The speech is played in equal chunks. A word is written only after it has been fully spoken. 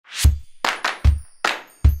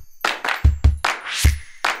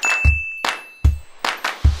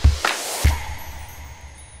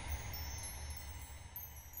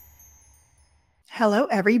Hello,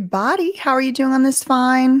 everybody. How are you doing on this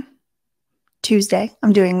fine Tuesday?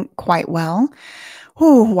 I'm doing quite well.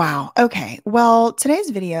 Oh, wow. Okay. Well,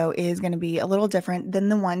 today's video is going to be a little different than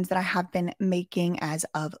the ones that I have been making as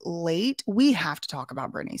of late. We have to talk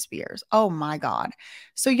about Britney Spears. Oh my God.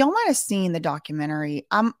 So y'all might have seen the documentary.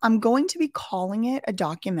 I'm going to be calling it a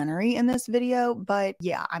documentary in this video, but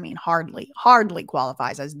yeah, I mean, hardly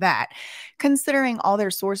qualifies as that, considering all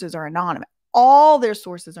their sources are anonymous. All their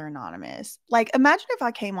sources are anonymous. Like, imagine if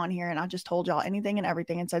I came on here and I just told y'all anything and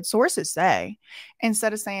everything and said, sources say,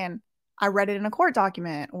 instead of saying, I read it in a court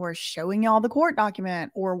document or showing y'all the court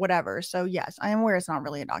document or whatever. So yes, I am aware it's not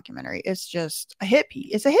really a documentary. It's just a hit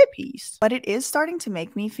piece. It's a hit piece, but it is starting to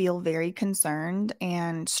make me feel very concerned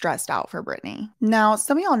and stressed out for Britney. Now,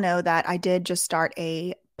 some of y'all know that I did just start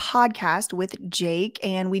a podcast with Jake,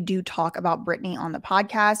 and we do talk about Britney on the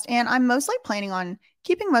podcast, and I'm mostly planning on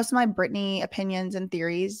keeping most of my Britney opinions and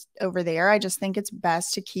theories over there. I just think it's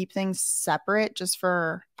best to keep things separate just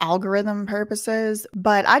for algorithm purposes.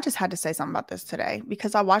 But I just had to say something about this today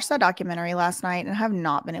because I watched that documentary last night and have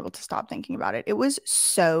not been able to stop thinking about it. It was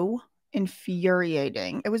so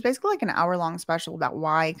infuriating. It was basically like an hour-long special about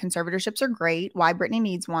why conservatorships are great, why Britney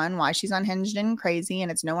needs one, why she's unhinged and crazy,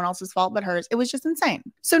 and it's no one else's fault but hers. It was just insane.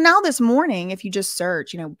 So now this morning, if you just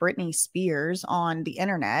search, Britney Spears on the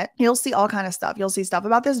internet, you'll see all kind of stuff. You'll see stuff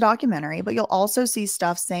about this documentary, but you'll also see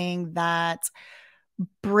stuff saying that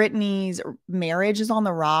Britney's marriage is on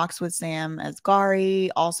the rocks with Sam Asghari,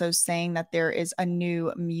 also saying that there is a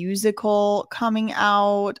new musical coming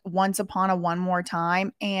out, Once Upon a One More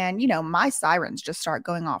Time. And, my sirens just start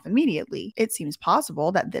going off immediately. It seems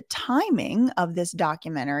possible that the timing of this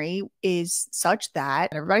documentary is such that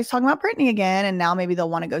everybody's talking about Britney again, and now maybe they'll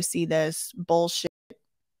want to go see this bullshit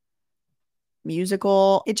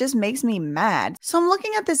musical. It just makes me mad. So I'm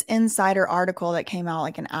looking at this Insider article that came out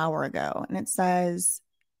like an hour ago, and it says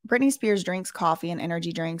Britney Spears drinks coffee and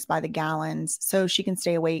energy drinks by the gallons so she can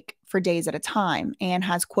stay awake for days at a time and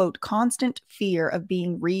has, quote, constant fear of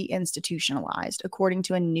being re-institutionalized, according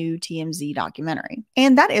to a new TMZ documentary.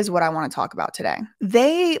 And that is what I want to talk about today.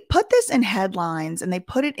 They put this in headlines and they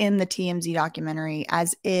put it in the TMZ documentary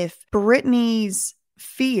as if Britney's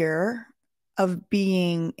fear of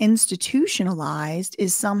being institutionalized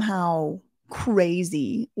is somehow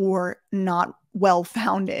crazy or not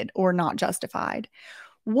well-founded or not justified.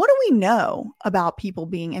 What do we know about people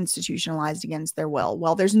being institutionalized against their will?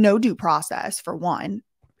 Well, there's no due process, for one.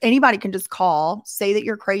 Anybody can just call, say that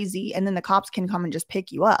you're crazy, and then the cops can come and just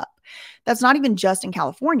pick you up. That's not even just in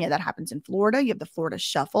California. That happens in Florida. You have the Florida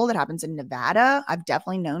Shuffle that happens in Nevada. I've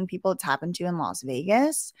definitely known people it's happened to in Las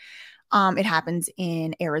Vegas. It happens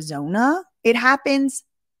in Arizona. It happens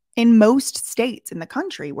in most states in the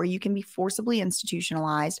country where you can be forcibly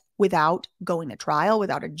institutionalized without going to trial,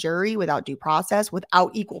 without a jury, without due process,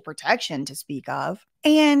 without equal protection to speak of.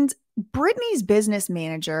 And Britney's business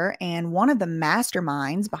manager and one of the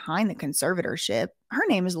masterminds behind the conservatorship, her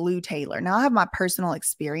name is Lou Taylor. Now, I have my personal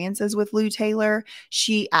experiences with Lou Taylor.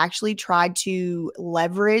 She actually tried to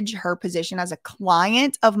leverage her position as a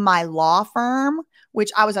client of my law firm,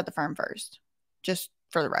 which I was at the firm first, just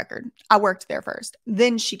for the record. I worked there first.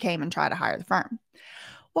 Then she came and tried to hire the firm.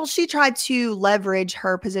 Well, she tried to leverage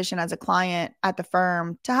her position as a client at the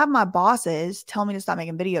firm to have my bosses tell me to stop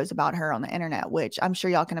making videos about her on the internet, which I'm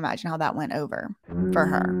sure y'all can imagine how that went over for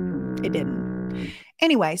her. It didn't.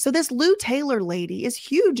 Anyway, so this Lou Taylor lady is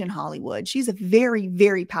huge in Hollywood. She's a very,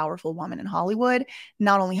 very powerful woman in Hollywood.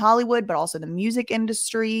 Not only Hollywood, but also the music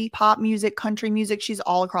industry, pop music, country music. She's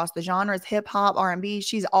all across the genres, hip hop, R&B.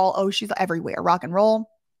 She's everywhere, rock and roll.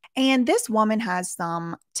 And this woman has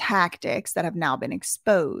some tactics that have now been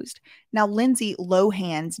exposed. Now, Lindsay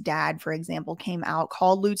Lohan's dad, for example, came out,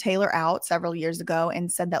 called Lou Taylor out several years ago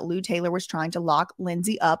and said that Lou Taylor was trying to lock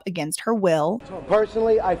Lindsay up against her will.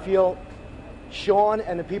 Personally, I feel Sean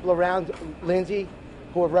and the people around Lindsay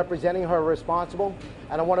who are representing her are responsible.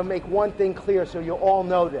 And I want to make one thing clear so you all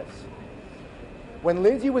know this. When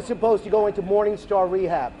Lindsay was supposed to go into Morningstar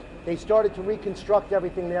Rehab, they started to reconstruct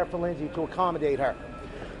everything there for Lindsay to accommodate her.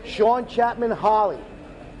 Sean Chapman Holly,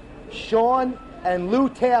 Sean and Lou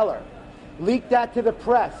Taylor leaked that to the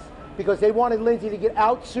press because they wanted Lindsay to get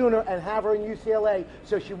out sooner and have her in UCLA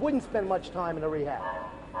so she wouldn't spend much time in a rehab.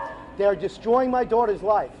 They're destroying my daughter's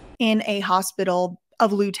life. In a hospital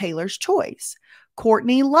of Lou Taylor's choice.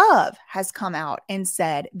 Courtney Love has come out and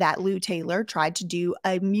said that Lou Taylor tried to do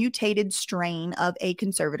a mutated strain of a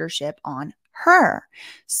conservatorship on her.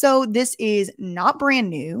 So this is not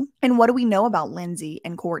brand new. And what do we know about Lindsay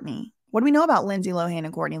and Courtney? What do we know about Lindsay Lohan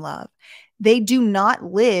and Courtney Love? They do not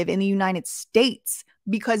live in the United States.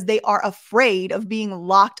 because they are afraid of being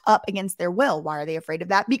locked up against their will. Why are they afraid of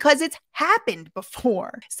that? Because it's happened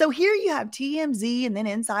before. So here you have TMZ and then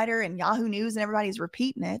Insider and Yahoo News and everybody's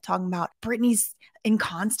repeating it, talking about Britney's in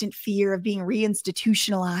constant fear of being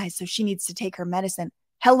reinstitutionalized, so she needs to take her medicine.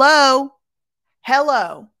 Hello.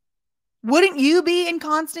 Wouldn't you be in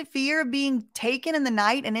constant fear of being taken in the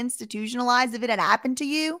night and institutionalized if it had happened to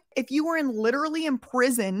you? If you were literally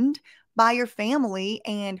imprisoned by your family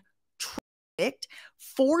and tricked,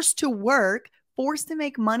 forced to work, forced to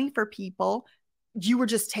make money for people, you were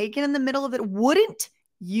just taken in the middle of it, wouldn't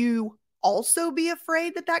you also be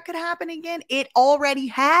afraid that that could happen again? It already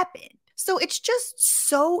happened. So it's just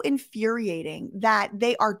so infuriating that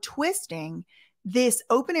they are twisting this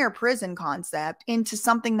open air prison concept into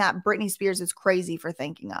something that Britney Spears is crazy for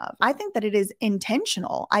thinking of. I think that it is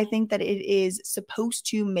intentional. I think that it is supposed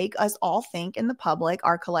to make us all think in the public,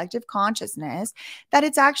 our collective consciousness, that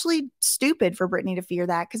it's actually stupid for Britney to fear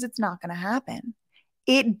that, because it's not going to happen.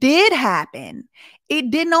 It did happen. It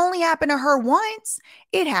didn't only happen to her once,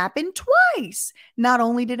 it happened twice. Not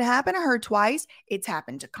only did it happen to her twice, it's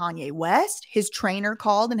happened to Kanye West. His trainer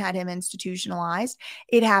called and had him institutionalized.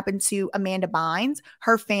 It happened to Amanda Bynes.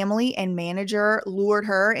 Her family and manager lured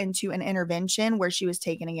her into an intervention where she was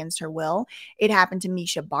taken against her will. It happened to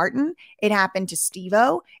Misha Barton. It happened to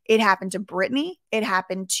Steve-O. It happened to Britney. It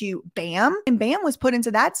happened to Bam. And Bam was put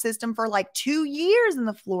into that system for like 2 years in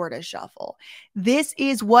the Florida Shuffle. This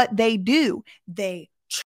is what they do. They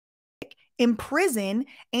trick, imprison,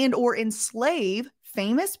 and or enslave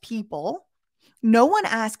famous people. No one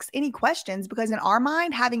asks any questions, because in our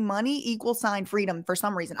mind, having money equals freedom for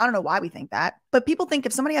some reason. I don't know why we think that, but people think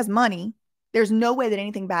if somebody has money, there's no way that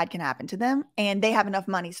anything bad can happen to them, and they have enough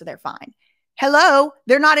money, so they're fine. Hello,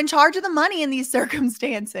 they're not in charge of the money in these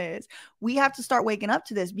circumstances. We have to start waking up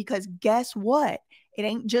to this, because guess what? It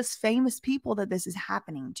ain't just famous people that this is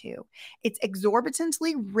happening to. It's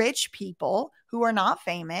exorbitantly rich people who are not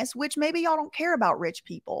famous, which maybe y'all don't care about rich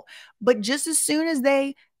people. But just as soon as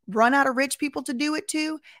they run out of rich people to do it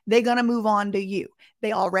to, they're going to move on to you.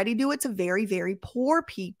 They already do it to very, very poor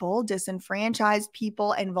people, disenfranchised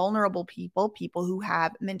people, and vulnerable people, people who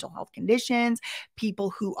have mental health conditions, people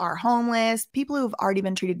who are homeless, people who have already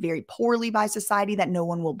been treated very poorly by society that no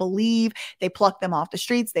one will believe. They pluck them off the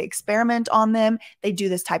streets. They experiment on them. They do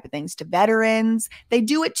this type of things to veterans. They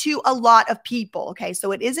do it to a lot of people. Okay,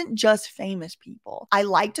 so it isn't just famous people. I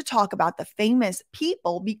like to talk about the famous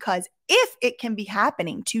people, because if it can be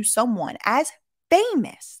happening to someone as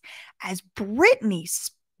famous as Britney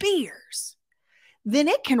Spears, then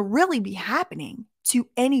it can really be happening to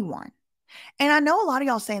anyone. And I know a lot of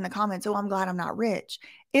y'all say in the comments, oh, I'm glad I'm not rich.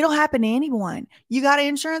 It'll happen to anyone. You got an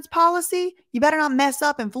insurance policy? You better not mess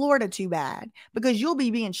up in Florida too bad, because you'll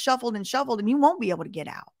be being shuffled and you won't be able to get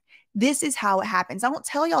out. This is how it happens. I don't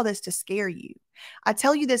tell y'all this to scare you. I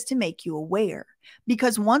tell you this to make you aware,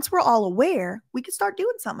 because once we're all aware, we can start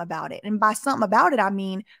doing something about it. And by something about it, I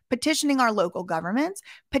mean petitioning our local governments,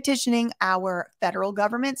 petitioning our federal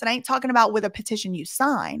governments. And I ain't talking about with a petition you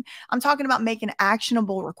sign. I'm talking about making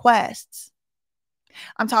actionable requests.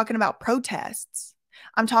 I'm talking about protests.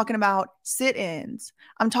 I'm talking about sit-ins.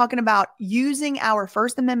 I'm talking about using our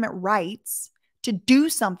First Amendment rights to do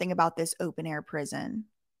something about this open air prison.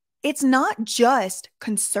 It's not just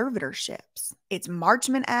conservatorships. It's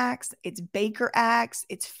Marchman Acts, it's Baker Acts,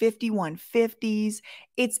 it's 5150s.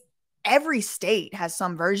 It's every state has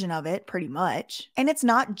some version of it, pretty much. And it's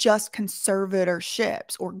not just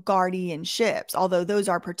conservatorships or guardianships, although those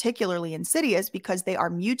are particularly insidious because they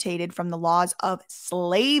are mutated from the laws of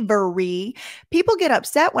slavery. People get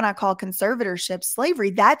upset when I call conservatorship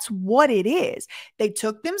slavery. That's what it is. They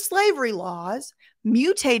took them slavery laws,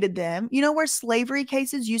 mutated them. You know where slavery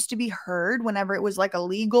cases used to be heard whenever it was like a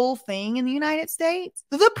legal thing in the United States?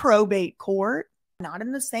 The probate court. Not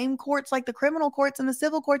in the same courts like the criminal courts and the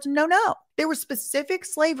civil courts. No. There were specific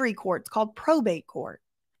slavery courts called probate court.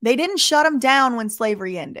 They didn't shut them down when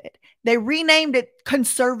slavery ended. They renamed it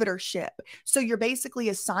conservatorship. So you're basically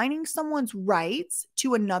assigning someone's rights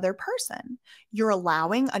to another person. You're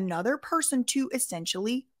allowing another person to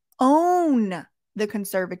essentially own the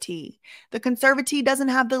conservatee. The conservatee doesn't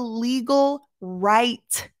have the legal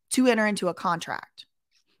right to enter into a contract,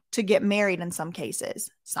 to get married in some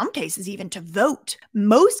cases even to vote.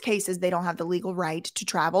 Most cases, they don't have the legal right to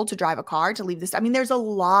travel, to drive a car, to leave this. I mean, there's a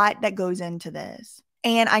lot that goes into this.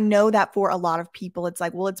 And I know that for a lot of people, it's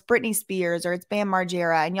like, well, it's Britney Spears or it's Bam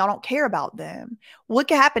Margera and y'all don't care about them. What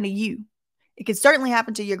could happen to you? It could certainly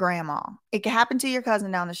happen to your grandma. It could happen to your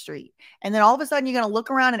cousin down the street. And then all of a sudden you're going to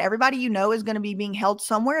look around and everybody you know is going to be being held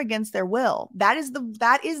somewhere against their will. That is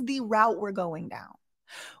the route we're going down.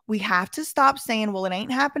 We have to stop saying, well, it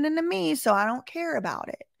ain't happening to me, so I don't care about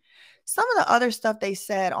it. Some of the other stuff they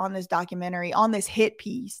said on this documentary, on this hit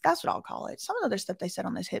piece, that's what I'll call it. Some of the other stuff they said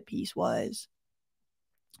on this hit piece was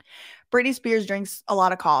Britney Spears drinks a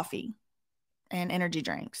lot of coffee and energy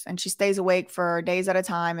drinks, and she stays awake for days at a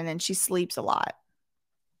time, and then she sleeps a lot.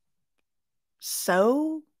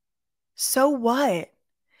 So what?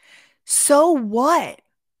 So what?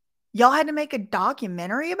 Y'all had to make a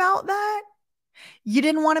documentary about that? You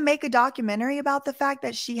didn't want to make a documentary about the fact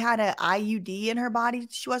that she had an IUD in her body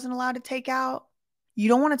she wasn't allowed to take out? You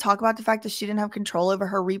don't want to talk about the fact that she didn't have control over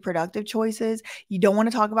her reproductive choices. You don't want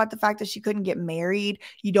to talk about the fact that she couldn't get married.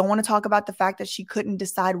 You don't want to talk about the fact that she couldn't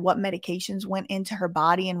decide what medications went into her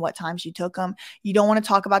body and what time she took them. You don't want to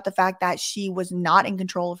talk about the fact that she was not in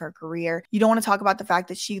control of her career. You don't want to talk about the fact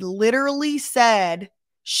that she literally said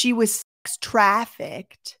she was sex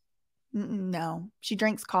trafficked. No, she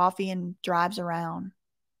drinks coffee and drives around.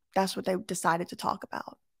 That's what they decided to talk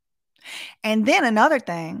about. And then another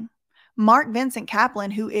thing, Mark Vincent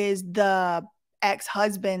Kaplan, who is the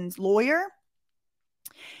ex-husband's lawyer,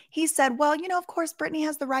 he said, well, you know, of course, Britney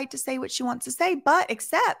has the right to say what she wants to say, but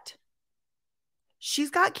except she's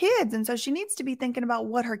got kids. And so she needs to be thinking about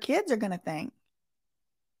what her kids are going to think.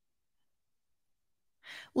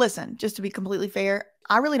 Listen, just to be completely fair,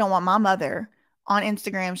 I really don't want my mother on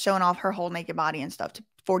Instagram showing off her whole naked body and stuff to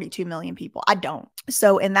 42 million people. I don't.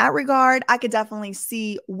 So in that regard, I could definitely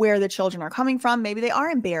see where the children are coming from. Maybe they are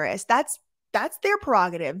embarrassed. That's their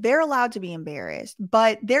prerogative. They're allowed to be embarrassed,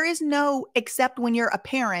 but there is no except when you're a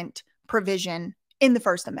parent provision in the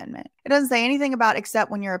First Amendment. It doesn't say anything about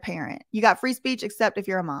except when you're a parent. You got free speech except if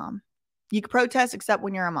you're a mom. You can protest except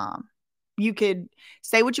when you're a mom. You could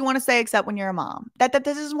say what you want to say except when you're a mom.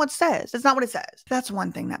 This isn't what it says. That's not what it says. That's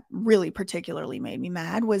one thing that really particularly made me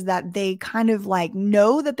mad, was that they kind of like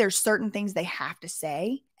know that there's certain things they have to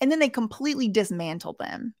say, and then they completely dismantle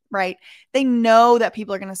them, right? They know that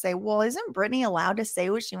people are going to say, well, isn't Britney allowed to say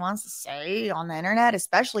what she wants to say on the internet,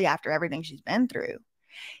 especially after everything she's been through?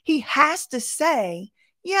 He has to say,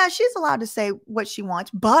 yeah, she's allowed to say what she wants,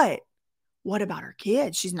 but what about her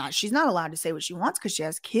kids? She's not allowed to say what she wants because she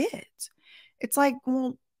has kids. It's like,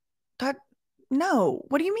 well, no,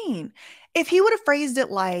 what do you mean? If he would have phrased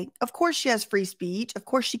it like, of course she has free speech. Of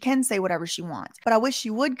course she can say whatever she wants, but I wish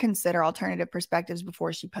she would consider alternative perspectives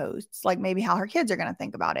before she posts, like maybe how her kids are going to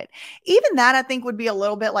think about it. Even that, I think, would be a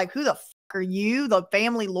little bit like, who the fuck are you, the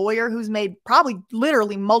family lawyer who's made probably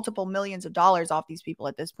literally multiple millions of dollars off these people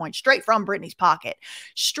at this point, straight from Britney's pocket,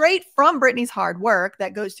 straight from Britney's hard work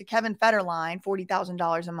that goes to Kevin Federline,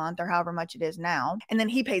 $40,000 a month or however much it is now. And then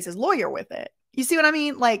he pays his lawyer with it. You see what I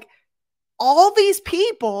mean? Like, all these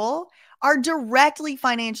people are directly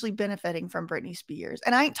financially benefiting from Britney Spears.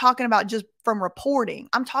 And I ain't talking about just from reporting.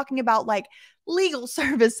 I'm talking about like legal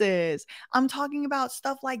services. I'm talking about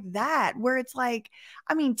stuff like that, where it's like,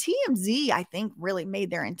 I mean, TMZ, I think, really made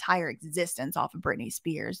their entire existence off of Britney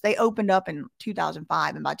Spears. They opened up in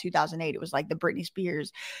 2005, and by 2008, it was like the Britney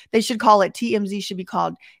Spears. They should call it, TMZ should be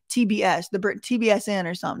called TBS, TBSN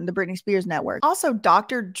or something, the Britney Spears Network. Also,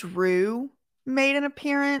 Dr. Drew made an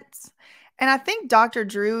appearance. And I think Dr.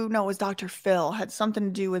 Drew, no, it was Dr. Phil, had something to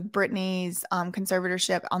do with Britney's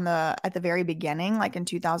conservatorship at the very beginning, like in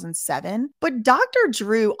 2007. But Dr.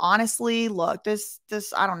 Drew, honestly, look, this,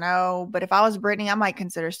 I don't know, but if I was Britney, I might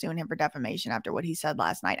consider suing him for defamation after what he said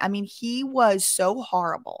last night. I mean, he was so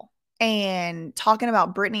horrible. And talking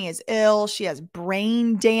about Britney is ill, she has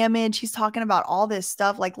brain damage. He's talking about all this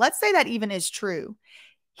stuff. Like, let's say that even is true.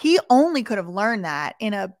 He only could have learned that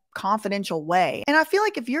in a confidential way. And I feel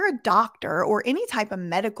like if you're a doctor or any type of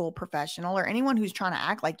medical professional or anyone who's trying to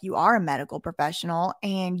act like you are a medical professional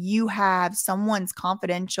and you have someone's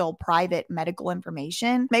confidential, private medical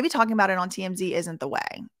information, maybe talking about it on TMZ isn't the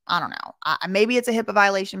way. I don't know. Maybe it's a HIPAA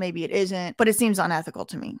violation. Maybe it isn't, but it seems unethical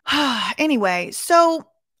to me. Anyway, so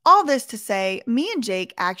all this to say, me and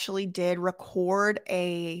Jake actually did record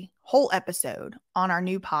a whole episode on our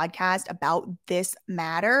new podcast about this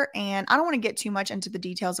matter. And I don't want to get too much into the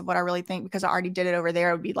details of what I really think because I already did it over there.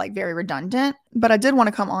 It would be like very redundant, but I did want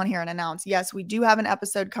to come on here and announce, yes, we do have an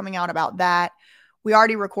episode coming out about that. We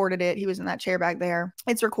already recorded it. He was in that chair back there.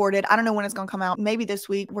 It's recorded. I don't know when it's going to come out. Maybe this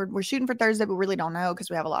week. We're shooting for Thursday, but we really don't know because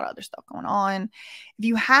we have a lot of other stuff going on. If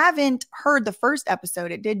you haven't heard the first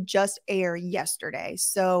episode, it did just air yesterday.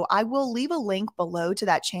 So I will leave a link below to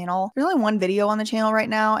that channel. There's only one video on the channel right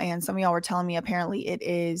now, and some of y'all were telling me apparently it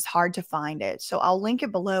is hard to find it. So I'll link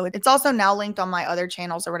it below. It's also now linked on my other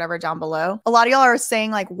channels or whatever down below. A lot of y'all are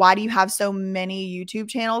saying like, why do you have so many YouTube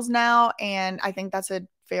channels now? And I think that's a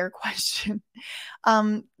fair question.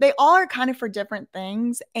 They all are kind of for different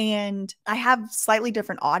things, and I have slightly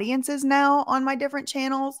different audiences now on my different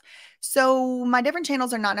channels. So my different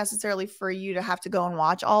channels are not necessarily for you to have to go and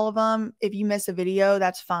watch all of them. If you miss a video,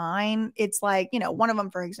 that's fine. It's like, you know, one of them,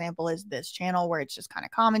 for example, is this channel where it's just kind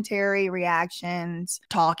of commentary, reactions,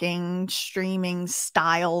 talking, streaming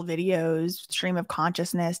style videos, stream of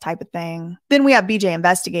consciousness type of thing. Then we have BJ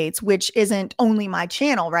Investigates, which isn't only my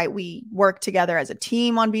channel, right? We work together as a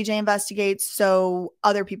team on BJ Investigates. So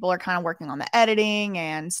other people are kind of working on the editing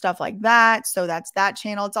and stuff like that. So that's that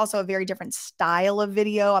channel. It's also a very different style of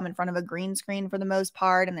video. I'm in front of a green screen for the most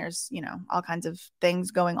part, and there's, you know, all kinds of things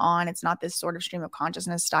going on. It's not this sort of stream of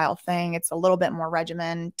consciousness style thing. It's a little bit more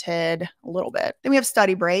regimented, a little bit. Then we have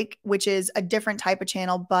Study Break, which is a different type of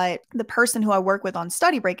channel, but the person who I work with on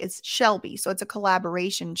Study Break is Shelby. So it's a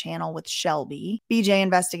collaboration channel with Shelby. BJ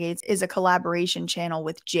Investigates is a collaboration channel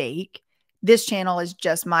with Jake. This channel is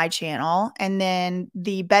just my channel. And then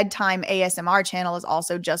the bedtime ASMR channel is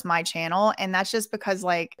also just my channel. And that's just because,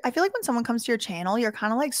 like, I feel like when someone comes to your channel, you're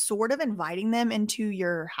kind of like sort of inviting them into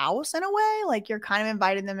your house in a way. Like you're kind of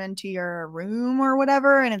inviting them into your room or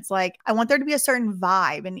whatever. And it's like, I want there to be a certain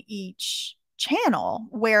vibe in each channel,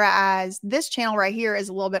 whereas this channel right here is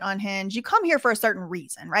a little bit unhinged. You come here for a certain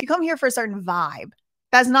reason, right? You come here for a certain vibe.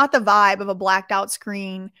 That's not the vibe of a blacked out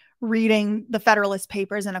screen reading the Federalist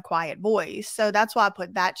Papers in a quiet voice. So that's why I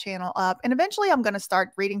put that channel up. And eventually I'm going to start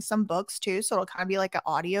reading some books too. So it'll kind of be like an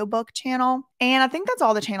audiobook channel. And I think that's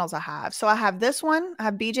all the channels I have. So I have this one, I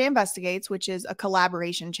have BJ Investigates, which is a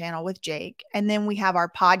collaboration channel with Jake. And then we have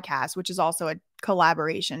our podcast, which is also a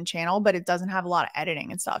collaboration channel, but it doesn't have a lot of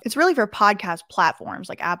editing and stuff. It's really for podcast platforms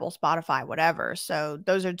like Apple, Spotify, whatever. So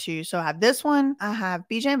those are two. So I have this one, I have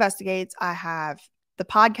BJ Investigates, I have the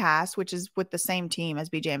podcast, which is with the same team as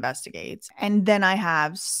BJ Investigates. And then I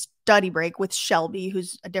have Study Break with Shelby,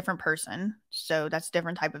 who's a different person. So that's a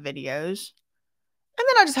different type of videos. And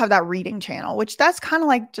then I just have that reading channel, which that's kind of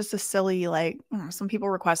like just a silly, like, some people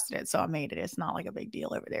requested it, so I made it. It's not like a big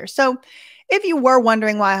deal over there. So if you were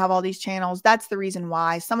wondering why I have all these channels, that's the reason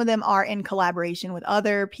why. Some of them are in collaboration with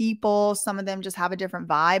other people. Some of them just have a different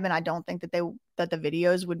vibe. And I don't think that the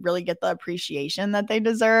videos would really get the appreciation that they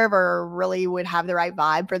deserve or really would have the right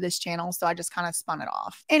vibe for this channel. So I just kind of spun it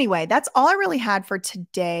off. Anyway, that's all I really had for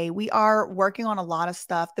today. We are working on a lot of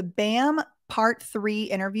stuff. The BAM Part 3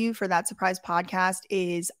 interview for That Surprise podcast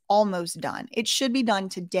is almost done. It should be done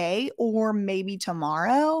today or maybe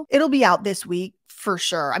tomorrow. It'll be out this week for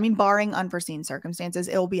sure. I mean, barring unforeseen circumstances,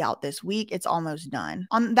 it'll be out this week. It's almost done.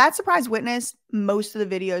 On That Surprise Witness, most of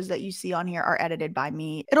the videos that you see on here are edited by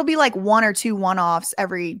me. It'll be like one or two one-offs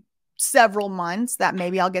every several months that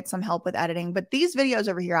maybe I'll get some help with editing. But these videos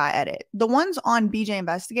over here, I edit. The ones on BJ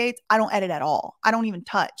Investigates, I don't edit at all. I don't even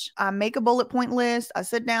touch. I make a bullet point list. I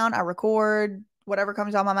sit down, I record. Whatever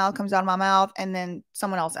comes out of my mouth comes out of my mouth, and then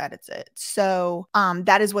someone else edits it. So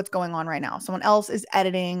that is what's going on right now. Someone else is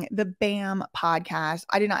editing the BAM podcast.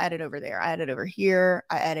 I do not edit over there. I edit over here.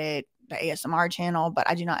 I edit the ASMR channel, but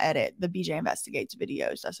I do not edit the BJ Investigates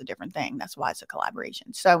videos. That's a different thing. That's why it's a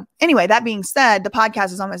collaboration. So anyway, that being said, the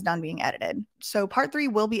podcast is almost done being edited. So part 3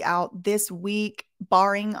 will be out this week,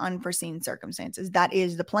 barring unforeseen circumstances. That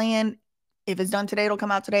is the plan. If it's done today, it'll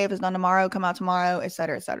come out today. If it's done tomorrow, come out tomorrow,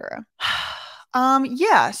 etc., etc.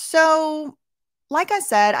 Yeah, so like I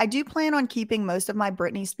said, I do plan on keeping most of my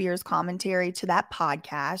Britney Spears commentary to that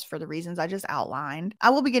podcast for the reasons I just outlined. I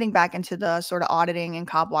will be getting back into the sort of auditing and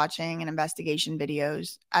cop watching and investigation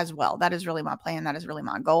videos as well. That is really my plan. That is really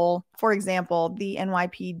my goal. For example, the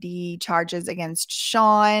NYPD charges against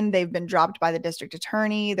Sean, they've been dropped by the district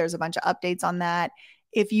attorney. There's a bunch of updates on that.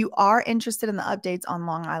 If you are interested in the updates on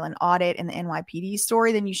Long Island Audit and the NYPD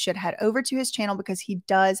story, then you should head over to his channel because he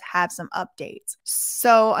does have some updates.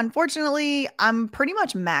 So unfortunately, I'm pretty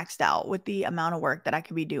much maxed out with the amount of work that I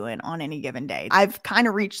could be doing on any given day. I've kind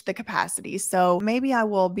of reached the capacity. So maybe I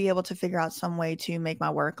will be able to figure out some way to make my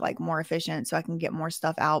work like more efficient so I can get more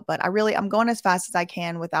stuff out. But I'm going as fast as I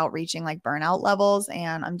can without reaching like burnout levels,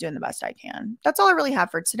 and I'm doing the best I can. That's all I really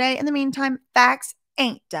have for today. In the meantime, facts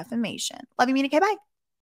ain't defamation. Love you, Mina K. Bye.